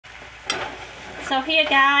So here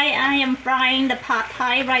guys, I am frying the pad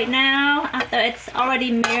thai right now. After it's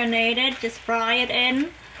already marinated, just fry it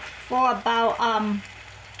in for about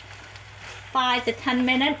 5 to 10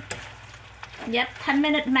 minutes. Yep, 10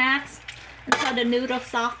 minutes max until the noodles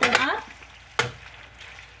soften up.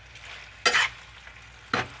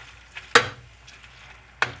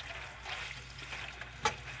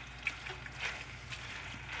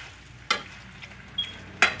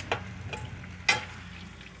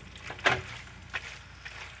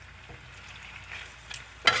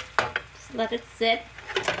 Let it sit,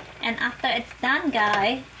 and after it's done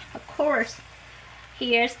guys, of course,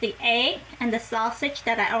 here's the egg and the sausage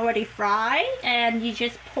that I already fried, and you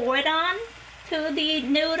just pour it on to the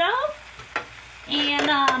noodle, and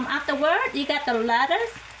afterward you got the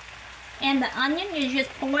lettuce and the onion. You just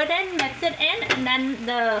pour it in, mix it in, and then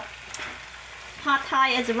the pad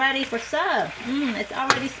thai is ready for serve. It's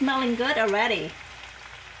already smelling good already.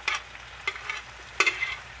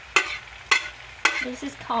 This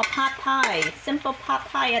is called pad thai. Simple pad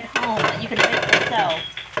thai at home that you can make yourself.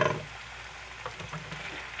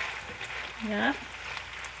 Yeah.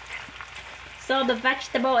 So the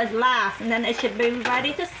vegetable is last, and then it should be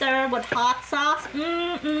ready to serve with hot sauce.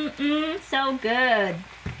 So good.